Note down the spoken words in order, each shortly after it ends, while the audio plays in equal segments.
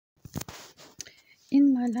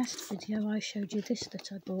In my last video I showed you this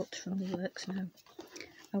that I bought from the works. Now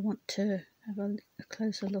I want to have a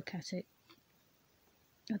closer look at it.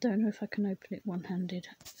 I don't know if I can open it one-handed.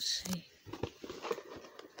 Let's see.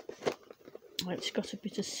 Well, it's got a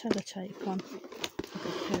bit of sellotape on. I've got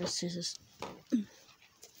a pair of scissors.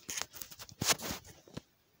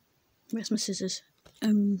 Where's my scissors?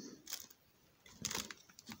 No,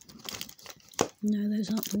 those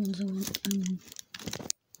aren't the ones I want.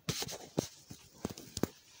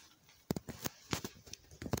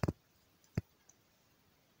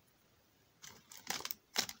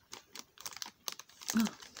 Oh,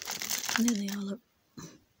 there they are, look.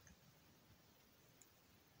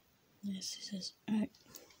 There's scissors. Right.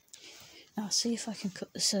 I'll see if I can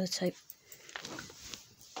cut the sellotape.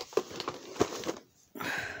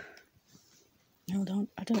 Hold on,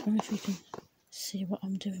 I don't know if you can see what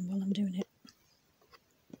I'm doing while I'm doing it.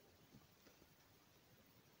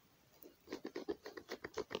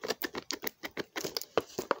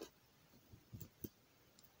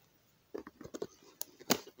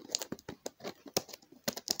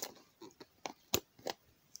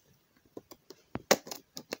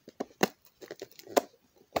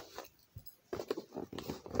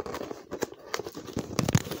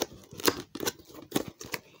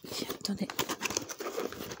 Done it.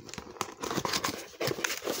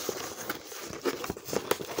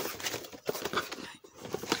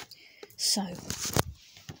 So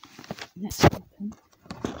let's open.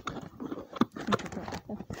 I think I've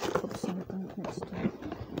got to put some on next time.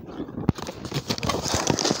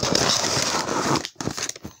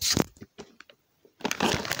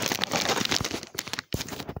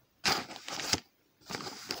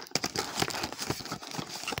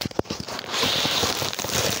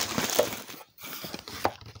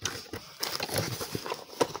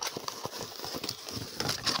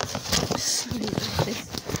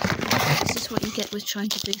 This is what you get with trying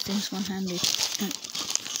to do things one-handed.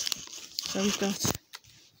 So we've got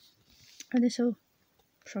a little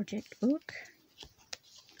project book.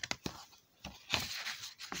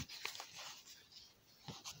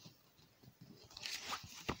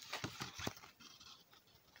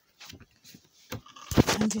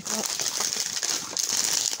 And we've got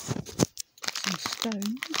some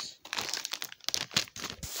stones,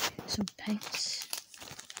 some paints,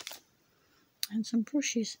 and some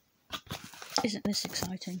brushes. Isn't this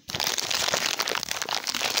exciting?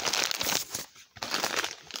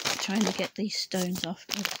 Trying to get these stones off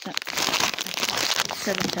with that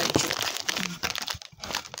sellotape.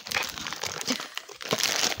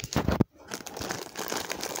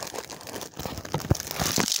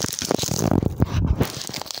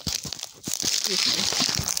 Excuse me.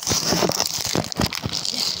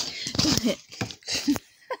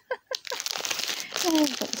 Oh,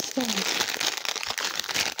 I've got the stones.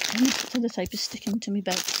 And the sellotape is sticking to my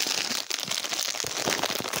belt.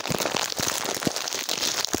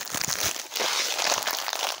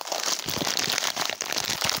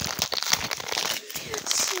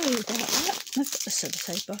 Sorry about that. I've got the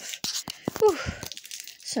sellotape off. Whew.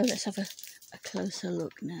 So let's have a closer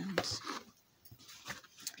look now.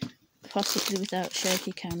 Possibly without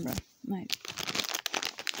shaky camera. Right.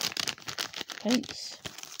 Paints,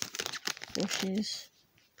 brushes,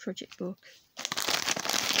 project book.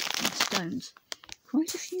 Stones.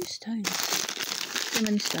 Quite a few stones. So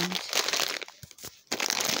many stones.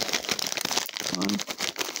 1,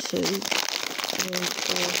 2, 3,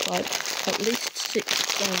 4, 5. At least 6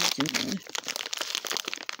 stones in there.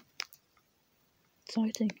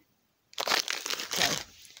 Exciting. So.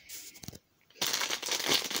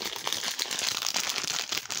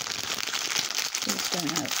 Pull the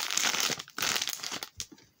stone out.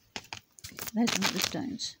 There's one of the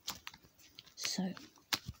stones. So.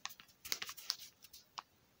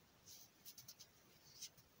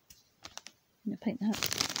 I'm going to paint that.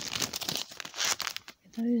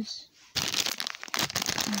 Those.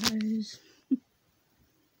 And those.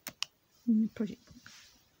 Project book.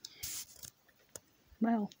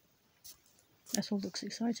 Well, that all looks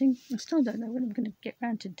exciting. I still don't know when I'm going to get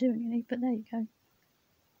round to doing any, but there you go.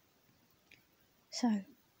 So,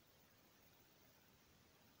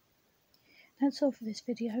 that's all for this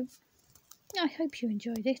video. I hope you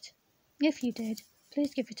enjoyed it. If you did,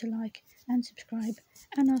 please give it a like and subscribe,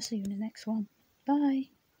 and I'll see you in the next one.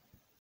 Bye.